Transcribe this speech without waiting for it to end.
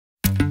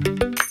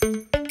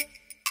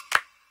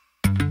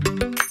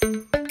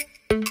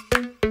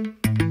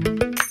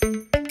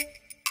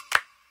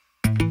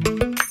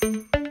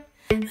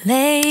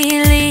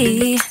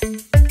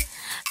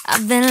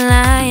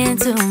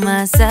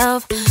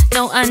myself.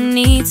 No, I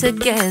need to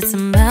get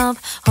some help.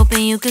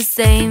 Hoping you could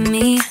save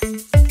me,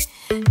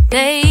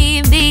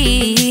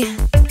 baby.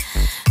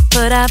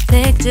 Put our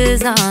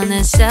pictures on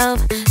the shelf.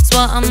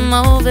 Swore I'm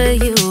over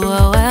you,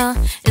 oh well,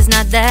 it's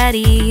not that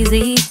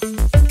easy.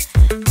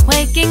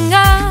 Waking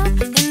up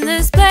in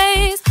this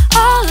place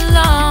all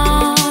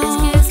alone,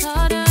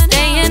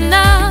 staying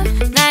up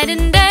night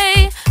and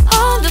day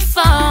on the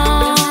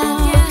phone.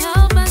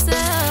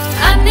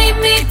 I need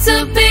me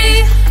to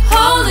be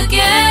whole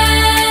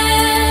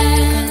again.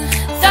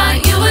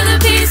 Thought you were the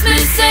piece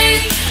missing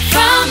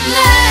from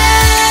left.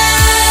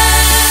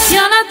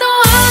 You're not the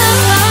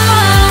one,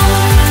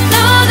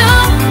 no, no.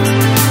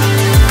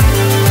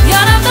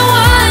 You're not the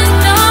one,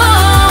 no,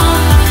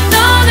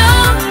 no, no.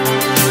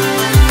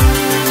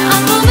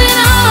 I'm moving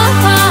on,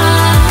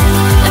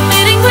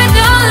 admitting we're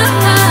done.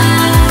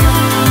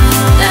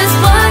 That's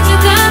what you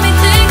got me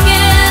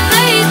thinking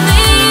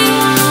lately,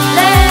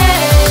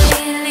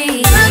 lately.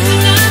 What you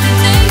got me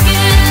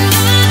thinking,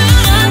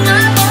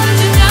 what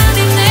you got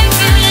me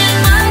thinking,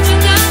 what you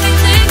got me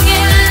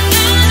thinking.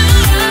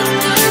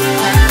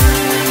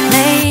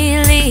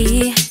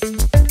 Lately,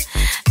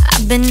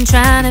 I've been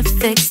trying to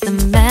fix the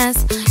mess,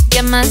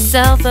 get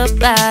myself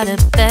up out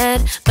of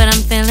bed, but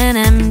I'm feeling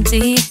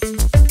empty.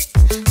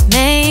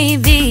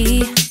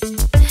 Maybe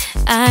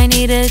I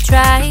need to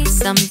try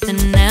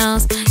something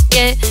else,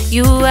 get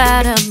you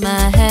out of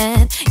my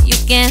head. You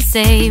can't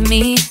save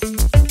me.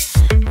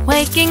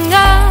 Waking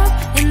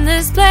up in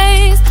this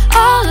place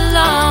all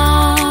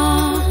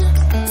alone,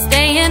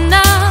 staying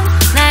up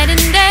night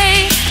and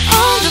day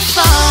on the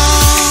phone.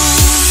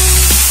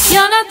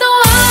 You're not the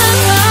one,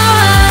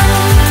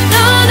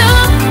 no, no.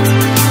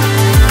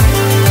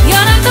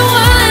 You're not the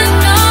one,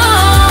 no,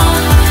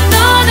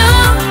 no, no.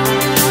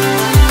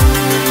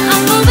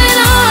 I'm moving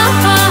on,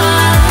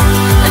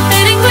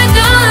 admitting we're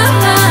done.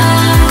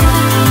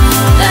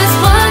 That's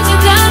what you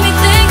got me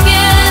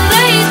thinking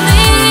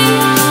lately,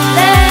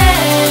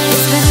 lately.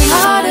 It's been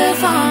harder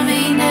for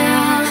me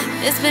now.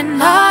 It's been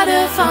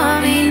harder for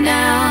me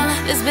now.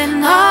 It's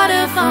been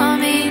harder for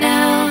me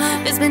now.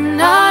 It's been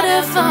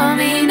harder for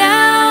me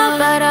now.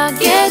 But I'll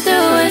get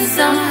through it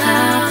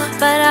somehow.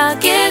 But I'll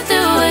get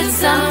through it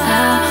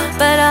somehow.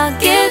 But I'll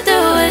get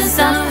through it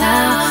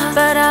somehow.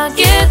 But I'll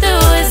get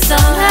through it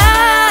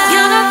somehow.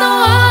 You're not the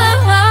one,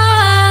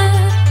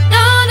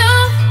 no, no.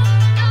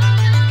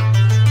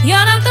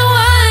 You're not the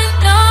one,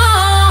 no,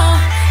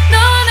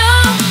 no, no.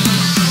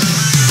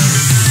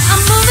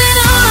 I'm moving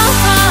on,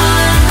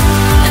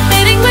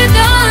 admitting we're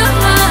done.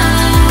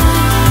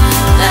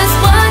 That's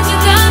what you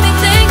got me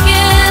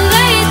thinking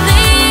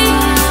lately.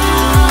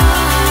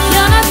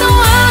 You're not the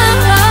one,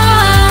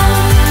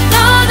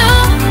 no, no.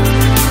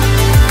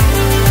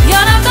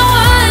 You're not the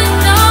one,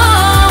 no,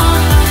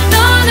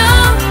 no, no.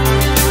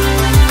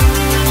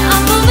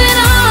 I'm moving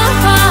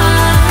on,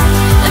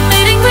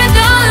 admitting we're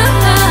done.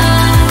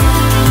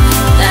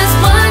 That's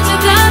what you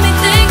got me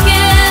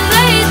thinking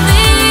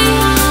lately,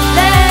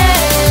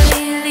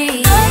 lately.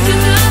 What you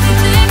got me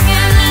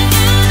thinking,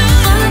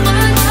 what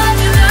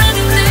you got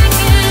me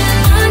thinking,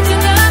 what you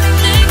got me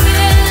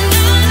thinking,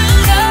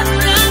 what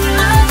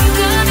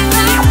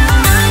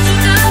you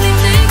got me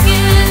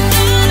thinking, what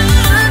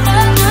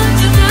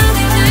you got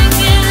me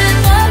thinking,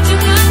 what you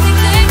got me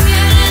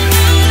thinking.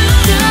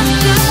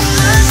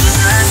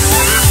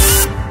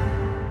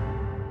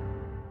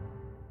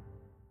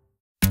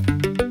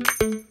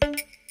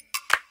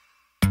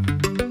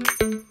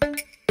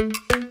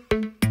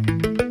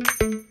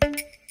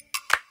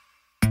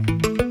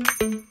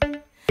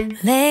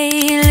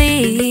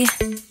 Lately,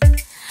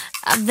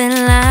 I've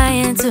been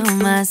lying to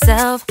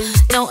myself.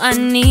 No, I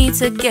need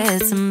to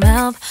get some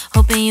help.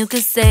 Hoping you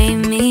could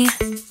save me,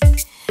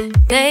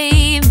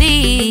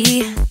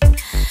 baby.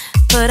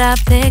 Put our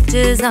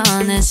pictures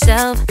on the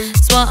shelf.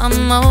 Swore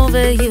I'm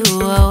over you,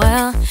 oh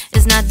well,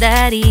 it's not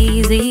that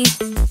easy.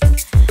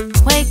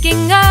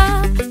 Waking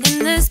up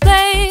in this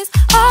place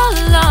all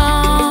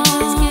alone,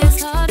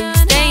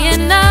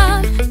 staying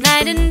up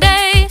night and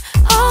day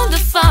on the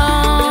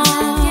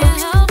phone.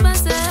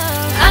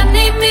 I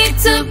need me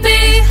to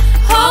be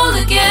whole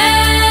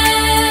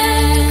again.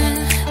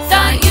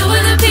 Thought you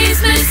were the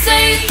piece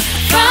missing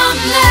from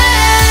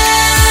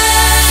left.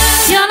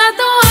 You're not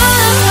the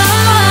one,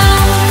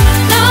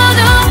 no,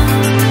 no.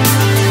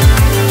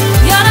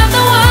 You're not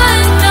the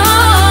one, no,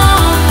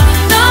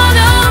 no,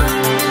 no.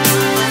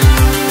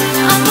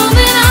 I'm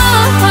moving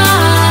on,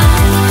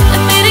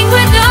 admitting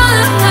we're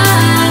done.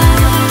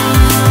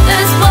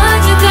 That's what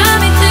you got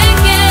me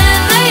thinking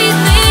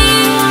lately,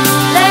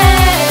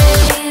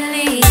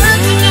 lately. What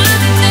you got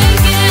me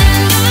thinking,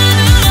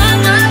 what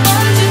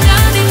you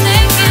got me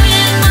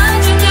thinking, what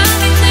you got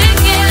me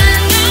thinking.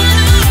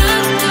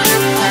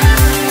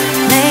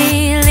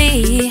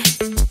 Lately,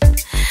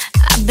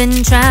 I've been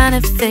trying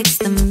to fix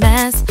the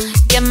mess,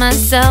 get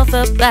myself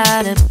up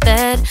out of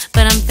bed,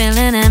 but I'm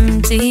feeling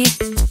empty.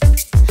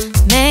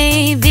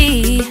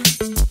 Maybe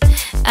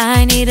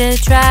I need to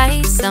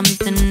try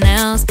something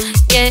else,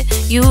 get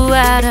you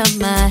out of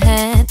my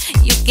head.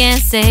 You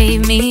can't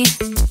save me.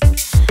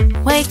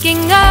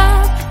 Waking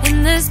up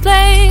in this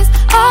place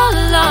all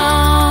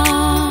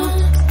alone,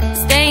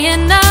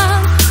 staying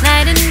up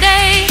night and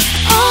day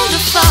on the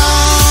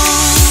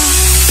phone.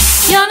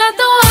 You're not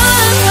the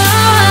one,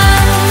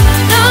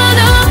 no,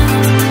 no.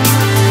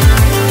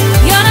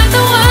 You're not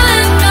the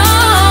one, no,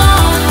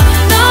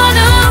 no,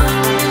 no.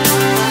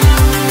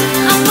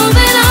 I'm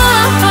moving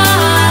on,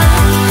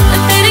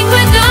 I'm fading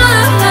quicker.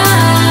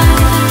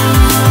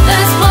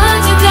 That's what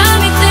you got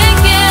me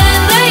thinking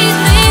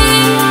lately.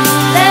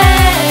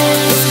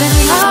 It's been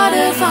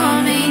harder for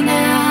me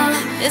now.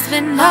 It's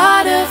been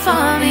harder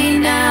for me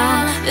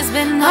now. It's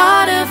been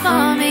harder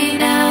for me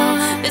now.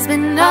 It's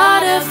been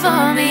harder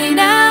for me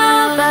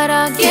now. But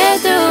I'll get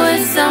through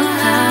it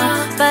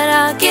somehow. But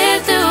I'll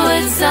get through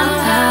it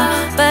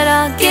somehow. But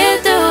I'll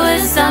get through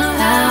it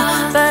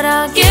somehow. But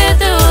I'll get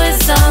through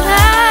it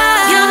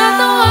somehow. You're not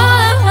the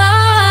one,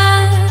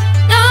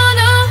 no,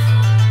 no.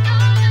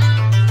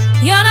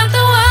 You're not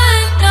the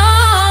one, no,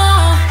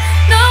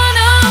 no,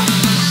 no.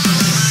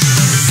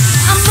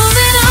 I'm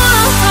moving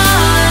on,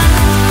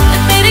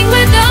 I'm fading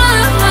quicker.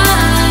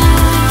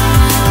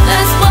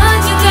 That's what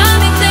you got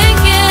me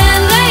thinking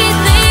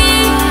lately.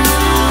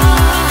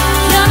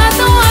 You're not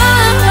the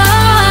one,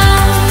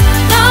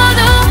 no,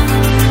 no.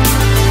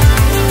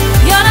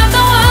 You're not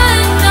the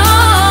one, no,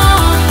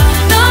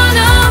 no,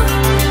 no.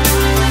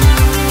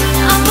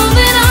 I'm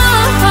moving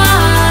on,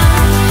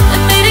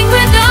 I'm fading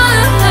quicker.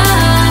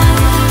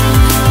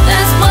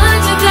 That's what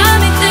you got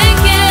me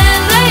thinking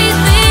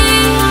lately.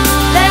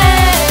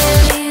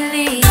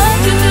 What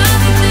you got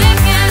me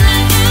thinking,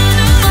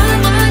 what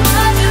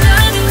you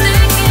got me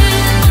thinking,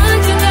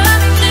 what you got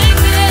me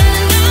thinking,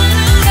 what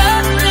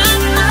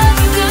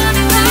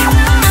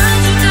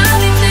you got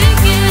me thinking,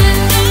 what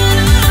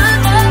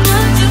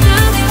you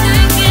got me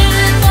thinking,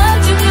 what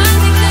you got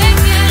me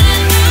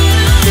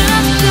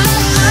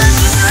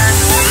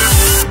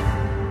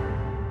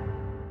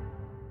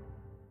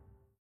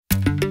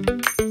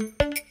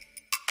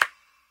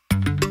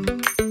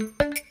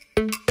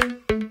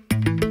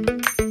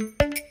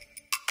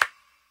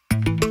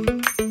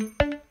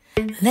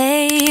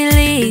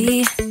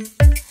Lately,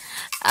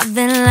 I've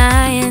been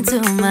lying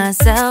to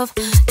myself.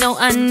 No,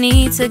 I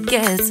need to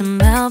get some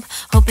help.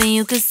 Hoping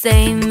you could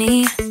save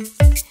me,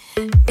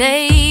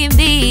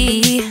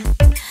 baby.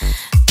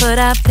 Put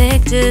our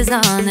pictures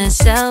on the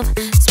shelf.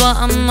 Swore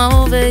I'm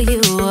over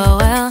you, oh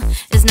well,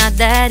 it's not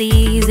that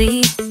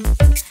easy.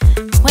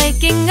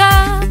 Waking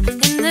up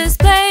in this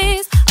place